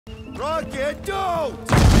Rocket, don't!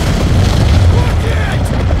 Rocket!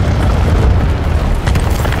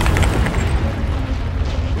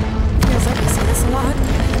 Feels like we see this a lot.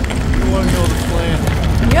 You want to know the plan?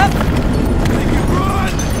 Yep. Make it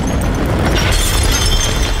run!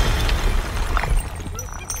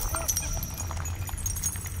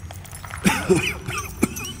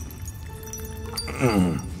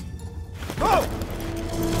 Oh!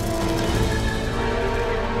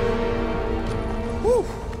 Whew.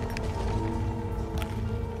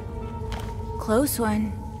 Close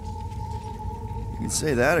one. You can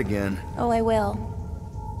say that again. Oh, I will.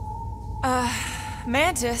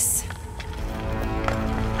 Mantis.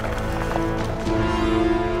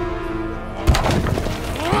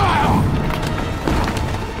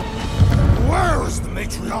 Where is the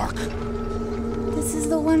matriarch? This is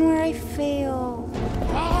the one where I fail.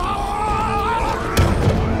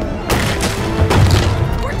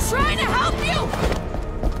 We're trying to help you!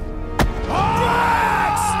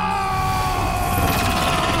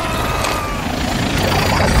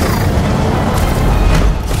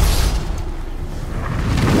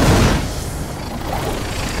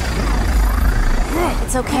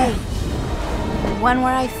 It's okay. The one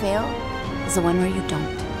where I fail is the one where you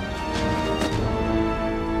don't.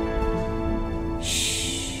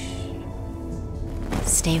 Shh.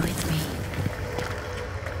 Stay with me.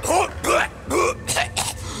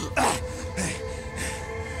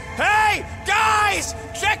 Hey, guys!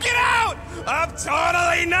 Check it out! I'm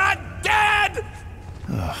totally not dead!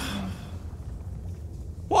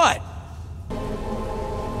 What?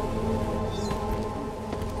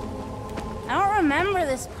 I don't remember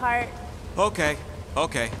this part. Okay.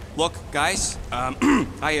 Look, guys,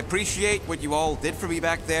 I appreciate what you all did for me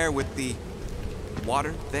back there with the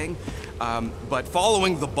water thing, but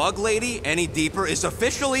following the bug lady any deeper is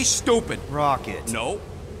officially stupid. Rocket. No.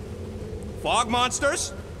 Fog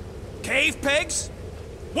monsters? Cave pigs?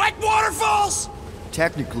 Wet waterfalls?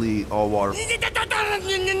 Technically, all water.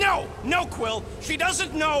 No, Quill. She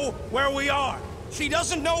doesn't know where we are. She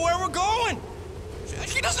doesn't know where we're going.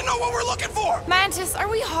 She doesn't know what we're looking for. Mantis, are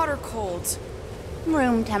we hot or cold?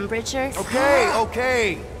 Room temperature.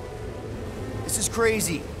 Okay. This is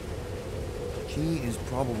crazy. She is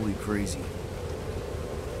probably crazy.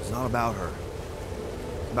 It's not about her.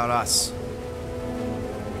 It's about us.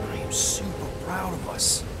 I am super proud of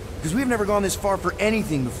us. Because we've never gone this far for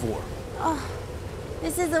anything before. Oh,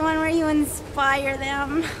 this is the one where you inspire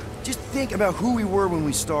them. Just think about who we were when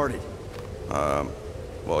we started.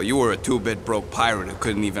 Well, you were a two-bit broke pirate who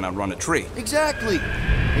couldn't even outrun a tree. Exactly.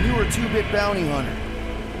 And you were a two-bit bounty hunter.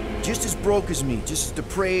 Just as broke as me, just as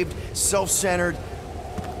depraved, self-centered,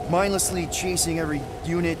 mindlessly chasing every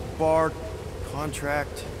unit, bar,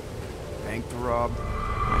 contract, bank to rob.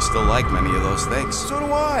 I still like many of those things. So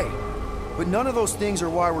do I. But none of those things are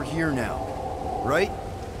why we're here now, right?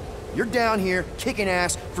 You're down here kicking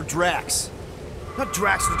ass for Drax. Not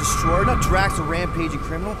Drax the Destroyer, not Drax the rampaging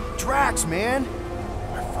criminal. Drax, man!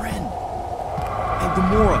 Our friend. And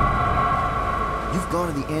Gamora. You've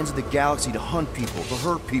gone to the ends of the galaxy to hunt people, to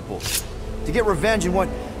hurt people, to get revenge in what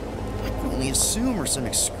I can only assume are some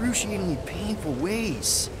excruciatingly painful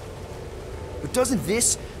ways. But doesn't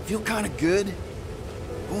this feel kind of good?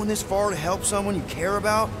 Going this far to help someone you care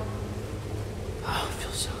about? Oh, it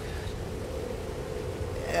feels so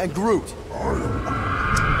good. And Groot.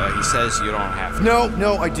 He says you don't have to.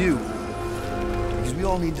 No, I do. Because we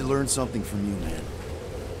all need to learn something from you, man.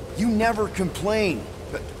 You never complain.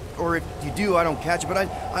 Or if you do, I don't catch it, but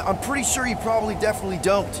I'm pretty sure you probably definitely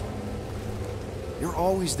don't. You're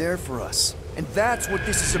always there for us. And that's what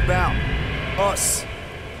this is about. Us.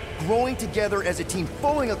 Growing together as a team,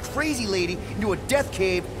 following a crazy lady into a death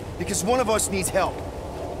cave because one of us needs help.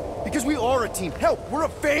 Because we are a team. Hell, we're a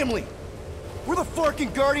family. We're the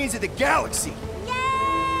fucking Guardians of the Galaxy.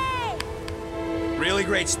 Yay! Really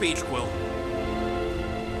great speech, Quill.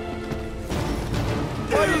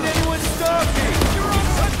 Why didn't anyone stop me? You're on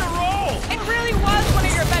such a roll! It really was one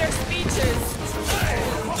of your better speeches.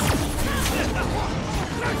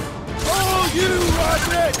 Oh, you,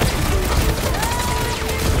 Rocket!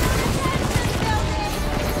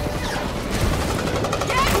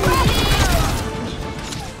 Get ready!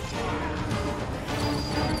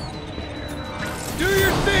 Do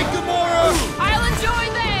your thing, Gamora! I'll enjoy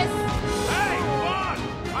this! Hey, come on!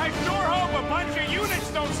 I sure hope a bunch of units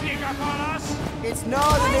don't sneak up on us! It's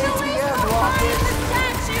not an ATM, Rocket! The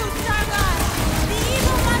statue, Saga! The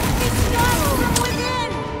evil must be stopped from within!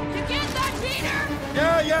 You get that, Peter?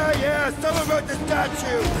 Yeah, tell him about the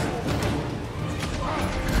statue!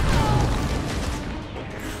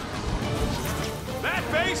 That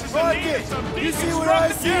base is in Rocket, need of some you see what I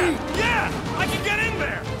deconstructed- see? Yeah, I can get in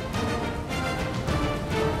there!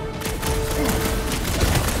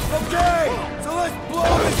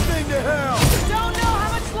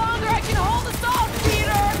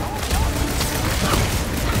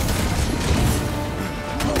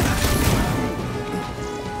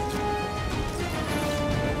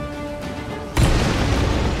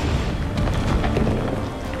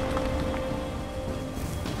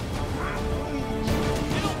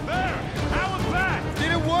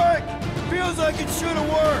 should have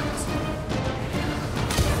worked!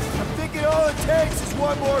 I'm thinking all it takes is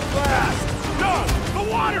one more blast! No! The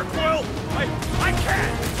water, Quill! I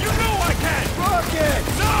can't! You know I can't! Rocket!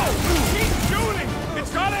 No! Keep shooting!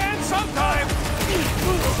 It's gotta end sometime!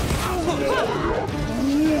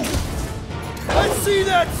 I see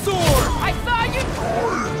that sword! I thought you'd...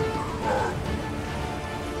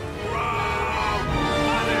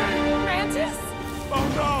 Mantis? Oh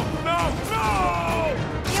no! No! No!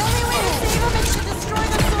 The only way to save him is to destroy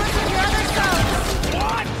the source of your other self.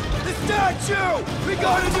 What? The statue! We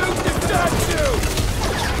gotta nuke the statue!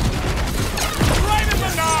 Right in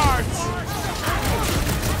the nards!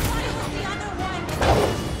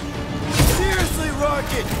 Seriously,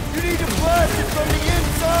 Rocket! You need to blast it from the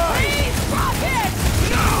inside! Please, Rocket!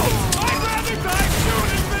 No! I'd rather die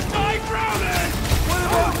shooting than die drowning! What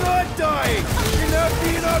about not dying? You're not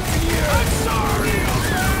being up to you! I'm sorry,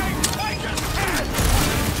 okay? I just can't!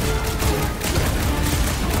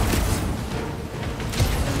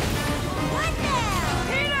 What now?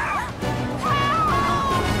 Peter!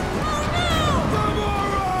 Oh,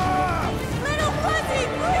 Gamora! no! Little Fuzzy,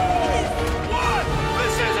 please! What?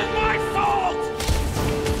 This isn't my fault!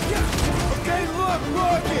 Okay, look,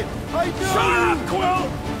 Rocket! I know Shut you... up, Quill!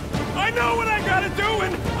 I know what I gotta do,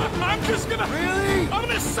 and I'm just gonna... Really? I'm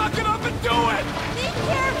gonna suck it up and do it! Be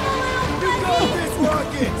careful, little You got Fuzzy! this,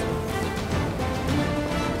 Rocket!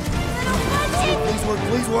 Little Fuzzy! Please work,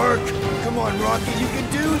 please work! Come on, Rocket, you can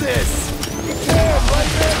do this! You can,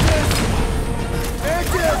 right, Mantis?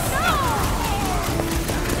 Mantis!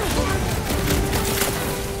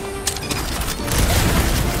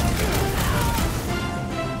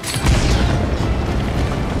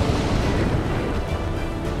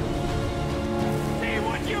 See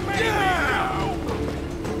what you made Yeah! me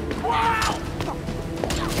do! Wow!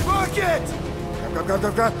 Rocket!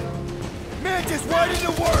 Grab. Mantis, why didn't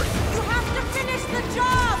it work? You have to finish the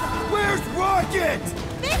job! Where's Rocket?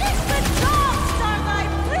 Finish the job,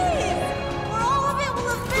 Starlight, please! Or all of it will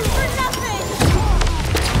have been for nothing!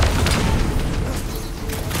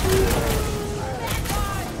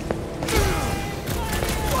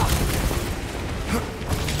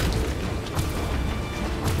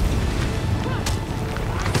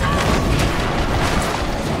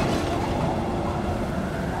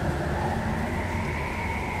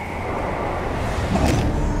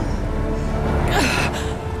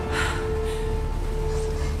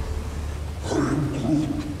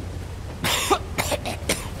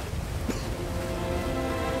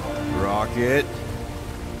 Rocket.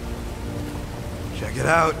 Check it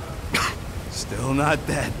out. Still not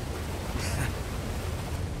dead.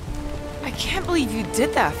 I can't believe you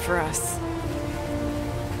did that for us.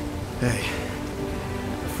 Hey,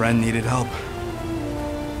 a friend needed help.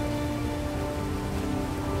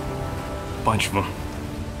 Bunch of them.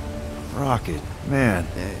 Rocket, man.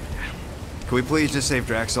 Can we please just save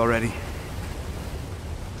Drax already?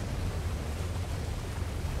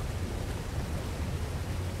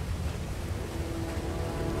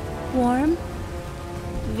 Warm?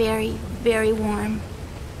 Very, very warm.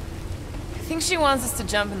 I think she wants us to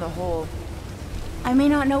jump in the hole. I may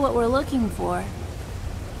not know what we're looking for,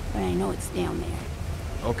 but I know it's down there.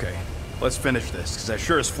 Okay, let's finish this, because I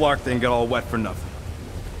sure as Flark didn't get all wet for nothing.